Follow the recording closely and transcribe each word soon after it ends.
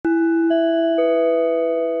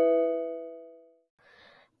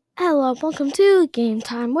Welcome to Game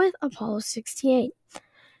Time with Apollo 68.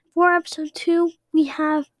 For episode 2, we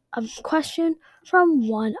have a question from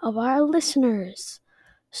one of our listeners.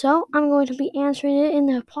 So, I'm going to be answering it in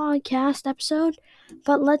the podcast episode,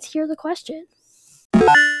 but let's hear the question.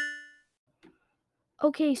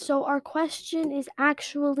 Okay, so our question is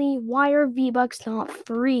actually, why are V-Bucks not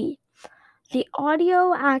free? The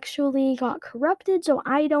audio actually got corrupted, so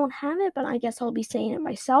I don't have it, but I guess I'll be saying it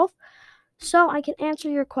myself, so I can answer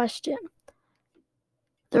your question.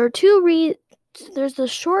 There are two there's the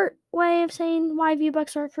short way of saying why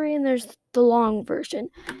V-Bucks aren't free, and there's the long version.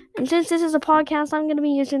 And since this is a podcast, I'm going to be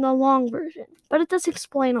using the long version, but it does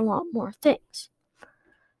explain a lot more things.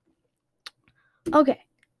 Okay.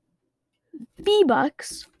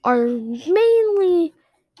 V-Bucks are mainly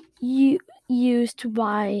used to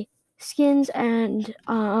buy skins and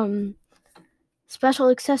special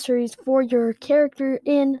accessories for your character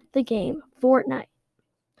in the game Fortnite.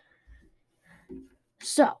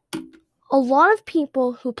 So, a lot of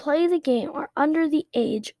people who play the game are under the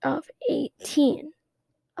age of 18,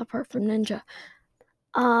 apart from Ninja.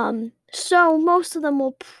 So most of them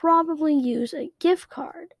will probably use a gift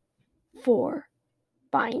card for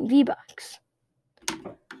buying V-Bucks.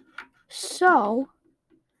 So,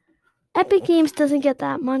 Epic Games doesn't get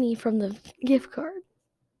that money from the gift card.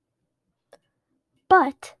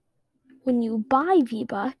 But when you buy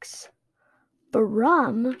V-Bucks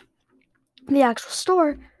from the actual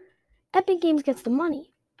store, Epic Games gets the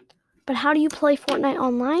money. But how do you play Fortnite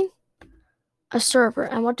online? A server.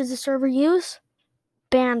 And what does the server use?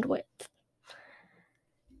 Bandwidth.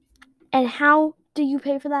 And how do you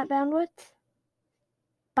pay for that bandwidth?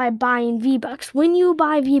 By buying V-Bucks. When you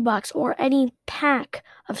buy V-Bucks or any pack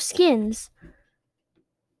of skins,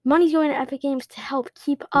 money's going to Epic Games to help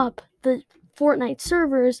keep up the Fortnite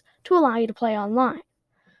servers to allow you to play online.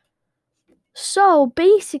 So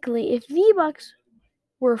basically, if V-Bucks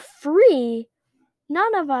were free,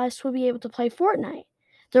 none of us would be able to play Fortnite.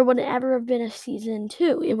 There wouldn't ever have been a Season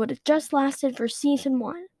 2. It would have just lasted for Season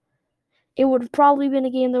 1. It would have probably been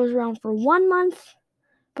a game that was around for 1 month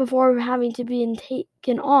before having to be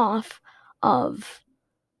taken off of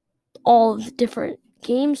all of the different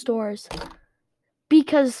game stores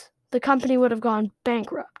because the company would have gone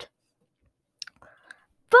bankrupt.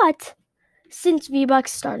 But since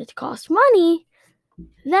V-Bucks started to cost money,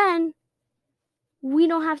 then we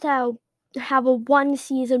don't have to have a 1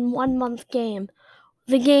 season, 1 month game.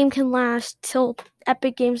 The game can last till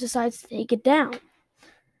Epic Games decides to take it down.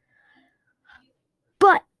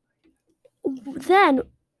 But then,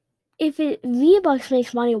 if V-Bucks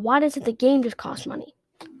makes money, why doesn't the game just cost money?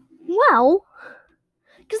 Well,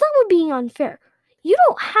 because that would be unfair. You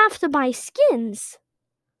don't have to buy skins,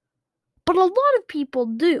 but a lot of people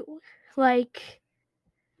do.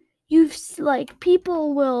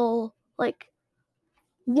 People will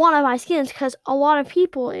want to buy skins because a lot of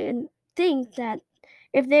people think that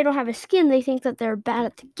if they don't have a skin, they think that they're bad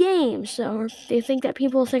at the game, so they think that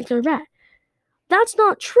people think they're bad. That's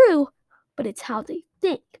not true, but it's how they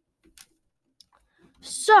think.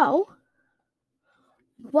 So,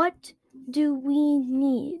 what do we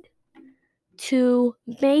need to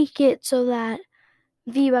make it so that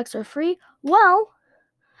V-Bucks are free? Well,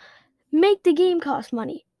 make the game cost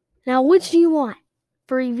money. Now, which do you want?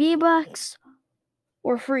 Free V-Bucks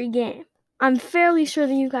or free game? I'm fairly sure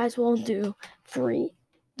that you guys will do free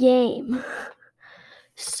game.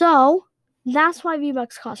 So, that's why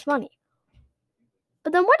V-Bucks cost money.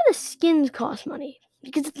 But then why do the skins cost money?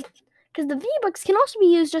 Because the V-Bucks can also be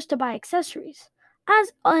used just to buy accessories,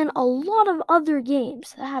 as in a lot of other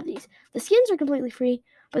games that have these. The skins are completely free,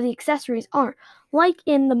 but the accessories aren't, like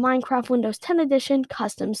in the Minecraft Windows 10 Edition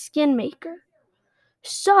Custom Skin Maker.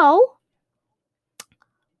 So,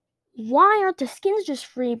 why aren't the skins just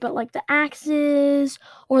free, but like the axes,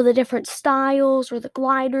 or the different styles, or the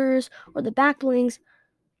gliders, or the back blings,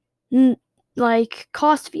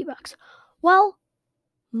 cost V-Bucks? Well,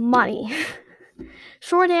 money.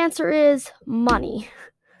 Short answer is money.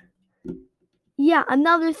 Yeah,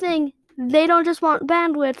 another thing, they don't just want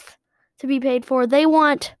bandwidth to be paid for, they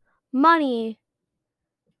want money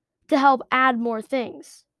to help add more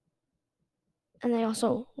things. And they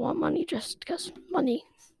also want money just because money.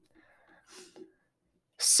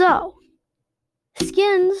 So,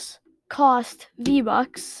 skins cost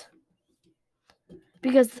V-Bucks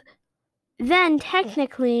because then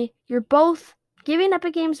technically you're both giving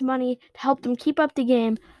Epic Games money to help them keep up the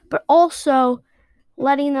game, but also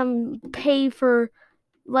letting them pay for,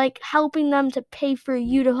 helping them to pay for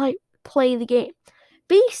you to play the game.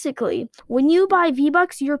 Basically, when you buy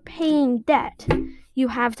V-Bucks, you're paying debt you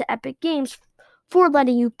have to Epic Games for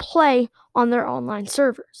letting you play on their online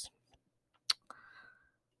servers.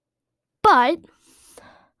 But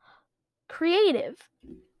creative,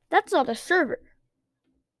 that's not a server,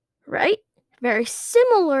 right? Very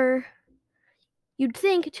similar, you'd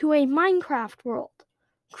think, to a Minecraft world.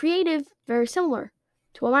 Creative, very similar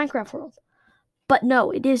to a Minecraft world. But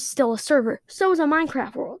no, it is still a server. So is a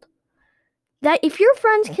Minecraft world. That if your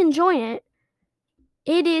friends can join it,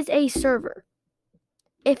 it is a server.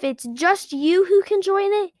 If it's just you who can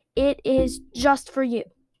join it, it is just for you.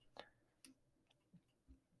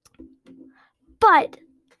 But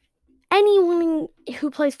anyone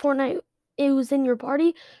who plays Fortnite, who's in your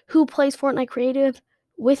party, who plays Fortnite creative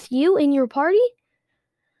with you in your party,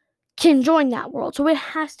 can join that world. So it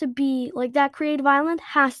has to be, like, that creative island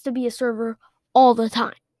has to be a server all the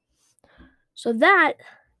time. So that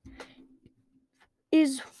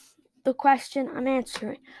is the question I'm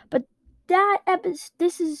answering. But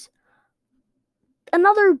this is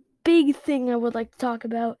another big thing I would like to talk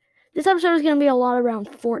about. This episode is going to be a lot around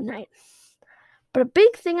Fortnite. But a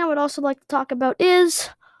big thing I would also like to talk about is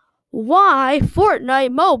why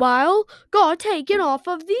Fortnite Mobile got taken off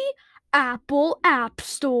of the Apple App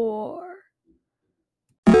Store.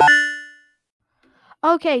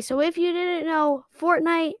 Okay, so if you didn't know,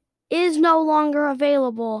 Fortnite is no longer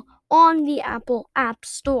available on the Apple App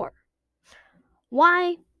Store.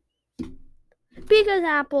 Why? Because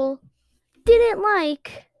Apple didn't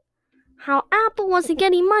like how Apple wasn't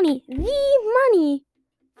getting the money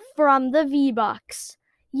from the V-Bucks.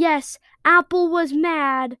 Yes, Apple was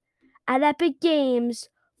mad at Epic Games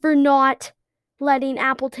for not letting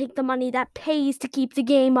Apple take the money that pays to keep the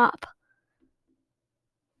game up.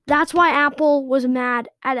 That's why Apple was mad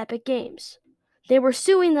at Epic Games. They were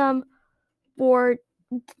suing them for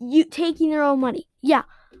taking their own money. Yeah,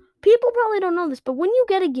 people probably don't know this, but when you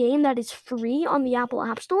get a game that is free on the Apple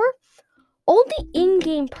App Store, all the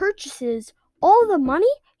in-game purchases, all the money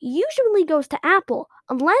usually goes to Apple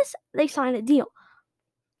unless they sign a deal.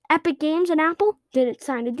 Epic Games and Apple didn't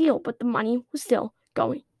sign a deal, but the money was still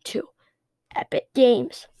going to Epic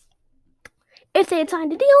Games. If they had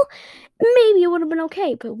signed a deal, maybe it would have been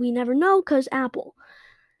okay, but we never know because Apple.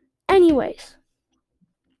 Anyways,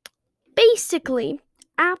 basically,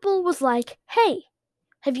 Apple was like, hey,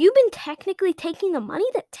 have you been technically taking the money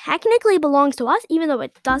that technically belongs to us, even though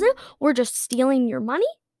it doesn't? We're just stealing your money?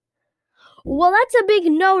 Well, that's a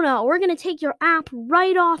big no-no. We're going to take your app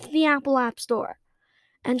right off the Apple App Store.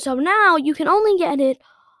 And so now you can only get it,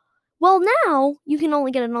 now you can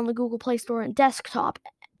only get it on the Google Play Store and desktop.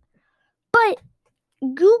 But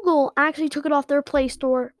Google actually took it off their Play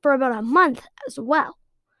Store for about a month as well.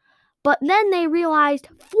 But then they realized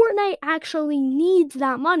Fortnite actually needs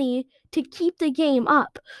that money to keep the game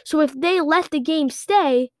up. So if they let the game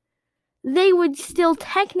stay, they would still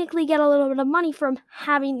technically get a little bit of money from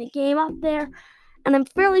having the game up there. And I'm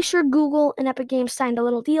fairly sure Google and Epic Games signed a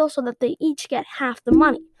little deal so that they each get half the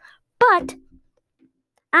money. But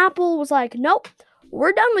Apple was like, nope,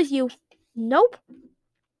 we're done with you. Nope.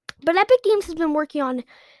 But Epic Games has been working on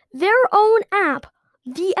their own app,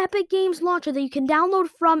 the Epic Games Launcher, that you can download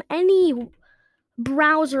from any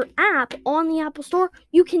browser app on the Apple Store.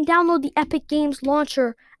 You can download the Epic Games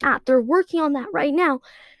Launcher app. They're working on that right now.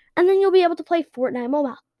 And then you'll be able to play Fortnite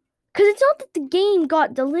Mobile. Because it's not that the game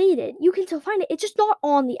got deleted. You can still find it. It's just not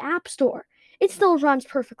on the App Store. It still runs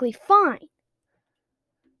perfectly fine.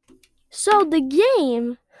 So the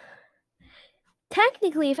game,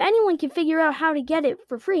 technically, if anyone can figure out how to get it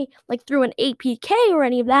for free, like through an APK or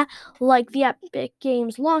any of that, like the Epic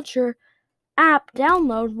Games Launcher app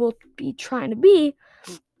download will be trying to be,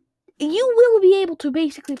 you will be able to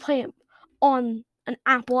basically play it on an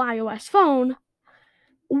Apple iOS phone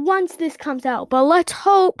once this comes out. But let's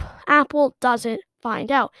hope Apple doesn't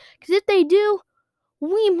find out. Because if they do,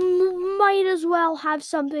 we might as well have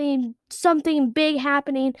something big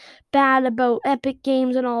happening bad about Epic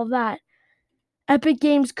Games and all of that. Epic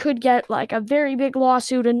Games could get like a very big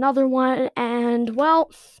lawsuit, another one, and well,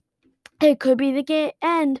 it could be the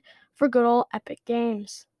end for good old Epic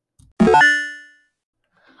Games.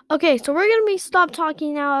 Okay, so we're going to stop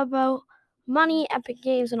talking now about money, Epic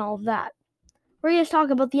Games, and all of that. We're going to talk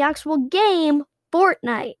about the actual game,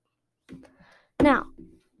 Fortnite. Now,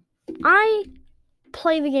 I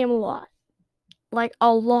play the game a lot. Like,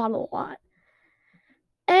 a lot.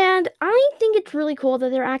 And I think it's really cool that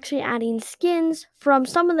they're actually adding skins from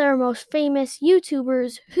some of their most famous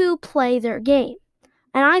YouTubers who play their game.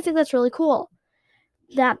 And I think that's really cool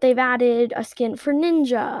that they've added a skin for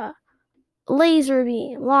Ninja,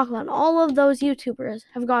 Laserbeam, Lachlan. All of those YouTubers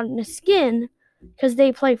have gotten a skin because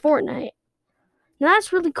they play Fortnite. Now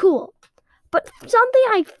that's really cool. But something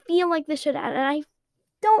I feel like they should add, and I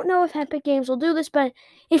don't know if Epic Games will do this, but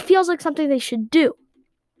it feels like something they should do.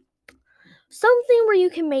 something where you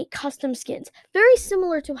can make custom skins. Very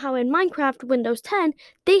similar to how in Minecraft Windows 10,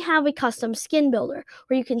 they have a custom skin builder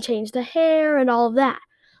where you can change the hair and all of that.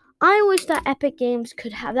 I wish that Epic Games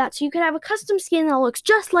could have that, so you could have a custom skin that looks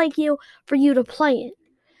just like you for you to play it.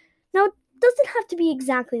 Now, it doesn't have to be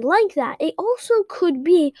exactly like that. It also could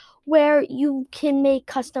be where you can make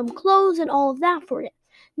custom clothes and all of that for it.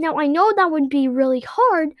 Now, I know that would be really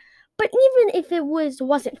hard, but even if it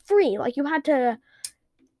wasn't free, like you had to,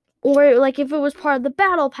 or like if it was part of the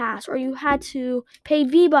battle pass, or you had to pay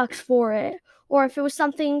V-Bucks for it, or if it was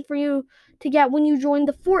something for you to get when you joined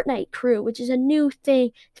the Fortnite crew, which is a new thing.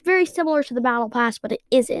 It's very similar to the battle pass, but it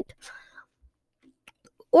isn't.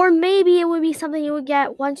 Or maybe it would be something you would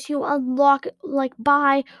get once you unlock, like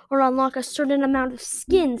buy or unlock a certain amount of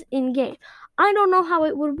skins in game. I don't know how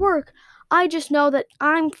it would work. I just know that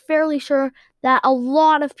I'm fairly sure that a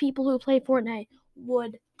lot of people who play Fortnite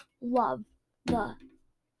would love the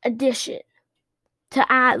addition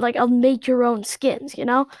to add, like, a make your own skins, you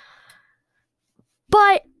know?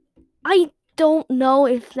 But I don't know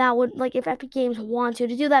if that would, like, if Epic Games wants you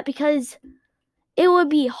to do that, because it would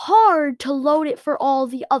be hard to load it for all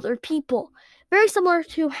the other people. Very similar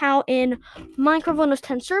to how in Minecraft Windows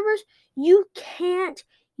 10 servers, you can't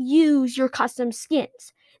use your custom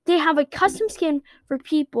skins. They have a custom skin for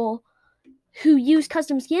people who use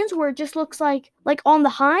custom skins where it just looks like on the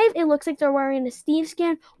Hive, it looks like they're wearing a Steve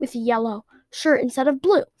skin with a yellow shirt instead of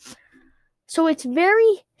blue. So it's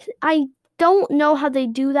I don't know how they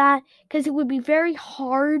do that, because it would be very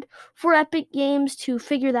hard for Epic Games to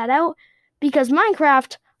figure that out, because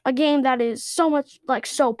Minecraft, a game that is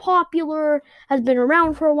so popular, has been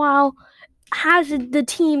around for a while, has the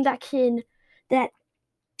team that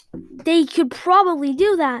they could probably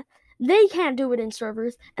do that. They can't do it in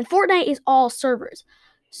servers, and Fortnite is all servers.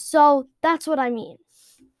 So that's what I mean.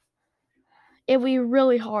 It would be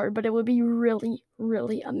really hard, but it would be really,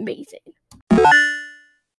 really amazing.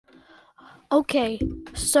 Okay,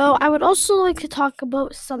 so I would also like to talk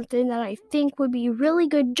about something that I think would be really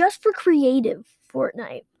good just for creative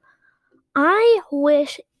Fortnite. I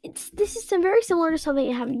wish this is very similar to something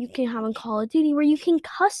you can have in Call of Duty, where you can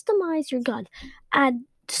customize your gun, add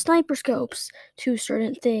sniper scopes to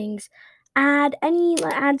certain things, add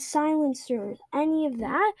silencers, any of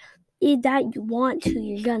that you want to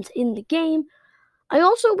your guns in the game. I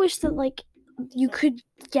also wish that you could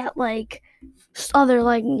get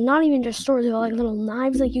other, not even just swords, but little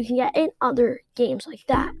knives you can get in other games like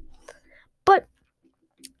that. But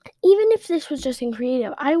even if this was just in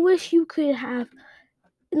creative, I wish you could have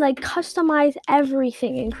customize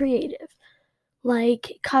everything in creative.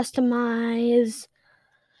 Customize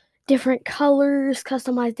different colors,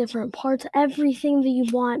 customize different parts, everything that you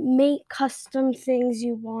want, make custom things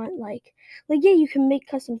you want. Yeah, you can make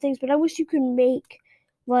custom things, but I wish you could make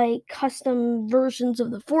custom versions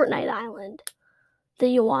of the Fortnite island that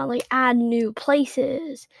you want, add new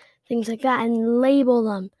places, things like that, and label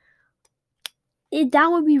them. That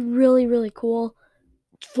would be really, really cool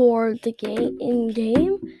for the game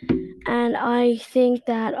in-game, and I think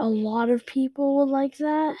that a lot of people would like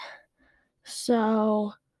that.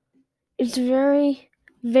 So it's very,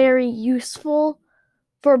 very useful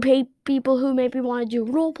for people who maybe want to do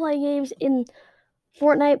role-play games in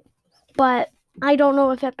Fortnite, but I don't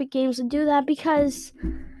know if Epic Games would do that, because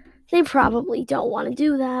they probably don't want to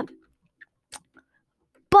do that.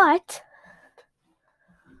 But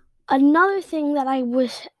another thing that I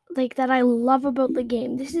wish, that I love about the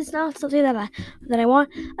game, this is not something that I want.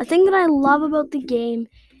 A thing that I love about the game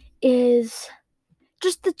is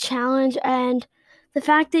just the challenge and the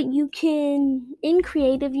fact that in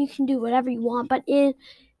creative, you can do whatever you want, but in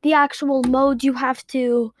the actual mode, you have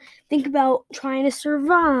to think about trying to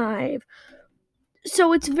survive.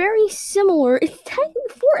 So it's very similar.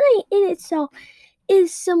 Fortnite in itself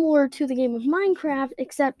is similar to the game of Minecraft,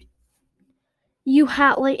 except you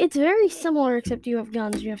have, it's very similar, except you have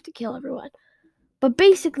guns, you have to kill everyone. But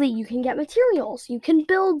basically, you can get materials, you can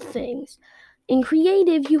build things. In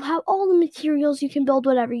creative, you have all the materials, you can build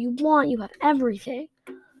whatever you want, you have everything.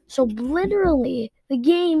 So literally, the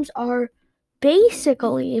games are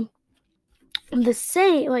basically the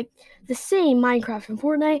same Minecraft and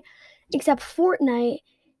Fortnite, except Fortnite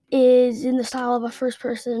is in the style of a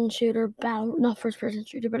first-person shooter not first-person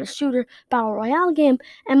shooter, but a shooter battle royale game,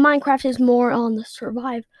 and Minecraft is more on the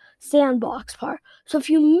survive sandbox part. So if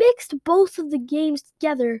you mixed both of the games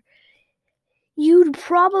together, you'd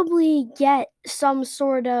probably get some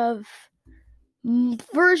sort of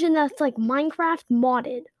version that's like Minecraft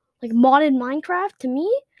modded. Modded Minecraft, to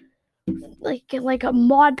me, like a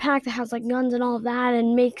mod pack that has guns and all of that,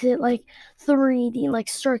 and makes it 3D,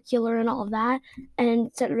 circular and all of that, and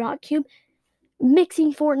instead of not cube.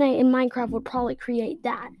 mixing Fortnite and Minecraft would probably create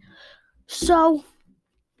that. So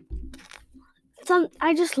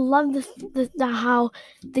I just love the how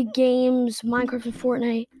the games Minecraft and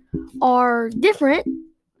Fortnite are different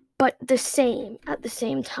but the same at the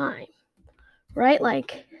same time, right?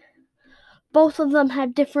 Like, both of them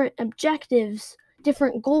have different objectives,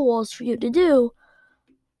 different goals for you to do,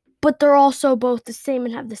 but they're also both the same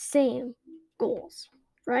and have the same goals,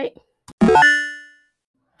 right?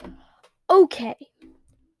 Okay,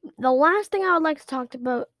 the last thing I would like to talk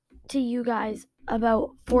about to you guys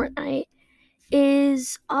about Fortnite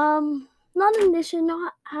is not an addition,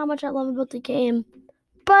 not how much I love about the game,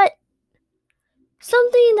 but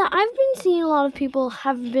something that I've been seeing a lot of people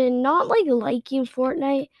have been not like liking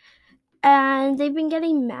Fortnite, and they've been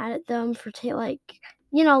getting mad at them for like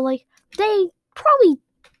they did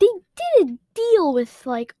a deal with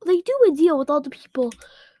they do a deal with all the people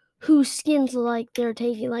whose skins like they're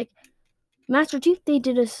taking, like Master Chief. They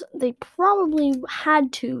probably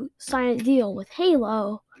had to sign a deal with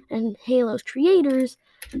Halo and Halo's creators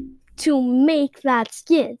to make that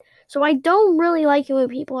skin. So I don't really like it when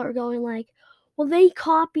people are going like, well, they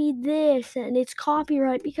copied this and it's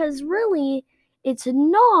copyright, because really it's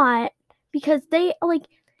not, because they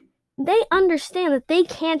understand that they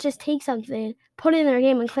can't just take something, put it in their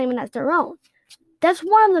game, and claim it as their own. That's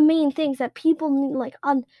one of the main things that people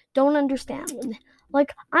don't understand.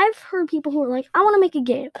 Like, I've heard people who are like, I want to make a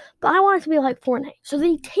game, but I want it to be like Fortnite. So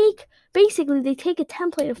they take a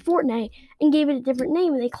template of Fortnite and gave it a different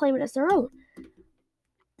name, and they claim it as their own.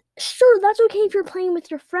 Sure, that's okay if you're playing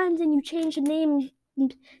with your friends and you change the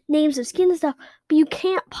names of skins and stuff, but you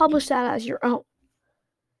can't publish that as your own.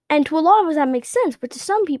 And to a lot of us that makes sense, but to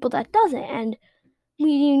some people that doesn't, and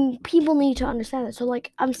people need to understand that. So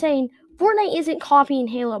like I'm saying, Fortnite isn't copying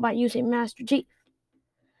Halo by using Master Chief.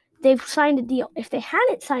 They've signed a deal. If they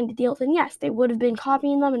hadn't signed a deal, then yes, they would have been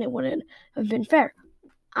copying them and it wouldn't have been fair.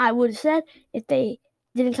 I would have said, if they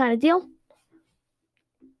didn't sign a deal,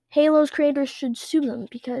 Halo's creators should sue them,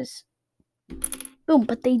 because boom,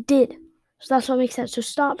 but they did. So that's what makes sense.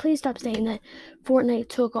 So please stop saying that Fortnite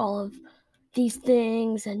took all of these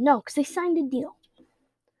things, and no, because they signed a deal.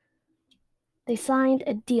 They signed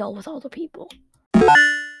a deal with all the people.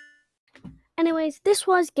 Anyways, this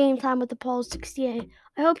was Game Time with Apollo68.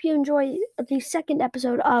 I hope you enjoyed the second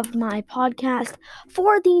episode of my podcast.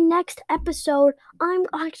 For the next episode, I'm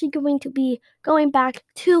actually going to be going back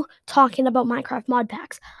to talking about Minecraft mod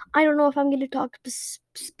packs. I don't know if I'm going to talk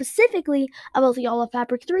specifically about the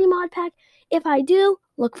Holofabric 3 mod pack. If I do,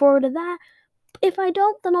 look forward to that. If I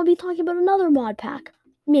don't, then I'll be talking about another mod pack.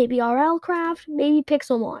 Maybe RLCraft, maybe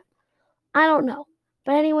Pixelmon. I don't know.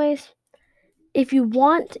 But anyways, if you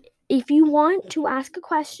want to ask a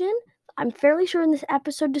question, I'm fairly sure in this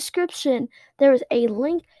episode description there is a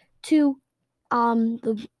link to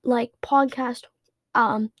the podcast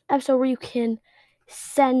episode where you can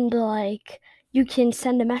send a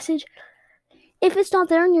message. If it's not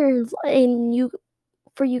there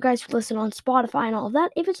for you guys to listen on Spotify and all of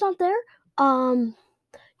that, if it's not there,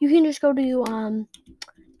 you can just go to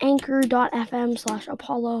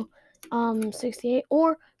anchor.fm/Apollo68,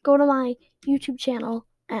 or go to my YouTube channel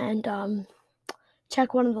and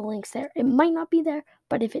check one of the links there. It might not be there,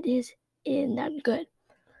 but if it is, then good.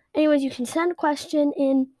 Anyways, you can send a question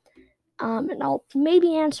in, and I'll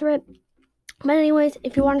maybe answer it. But anyways,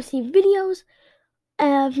 if you want to see videos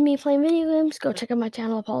of me playing video games, go check out my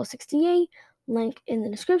channel, Apollo68. Link in the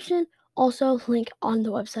description. Also, link on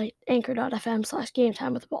the website,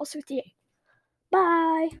 anchor.fm/gametime with Apollo68.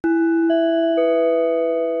 Bye!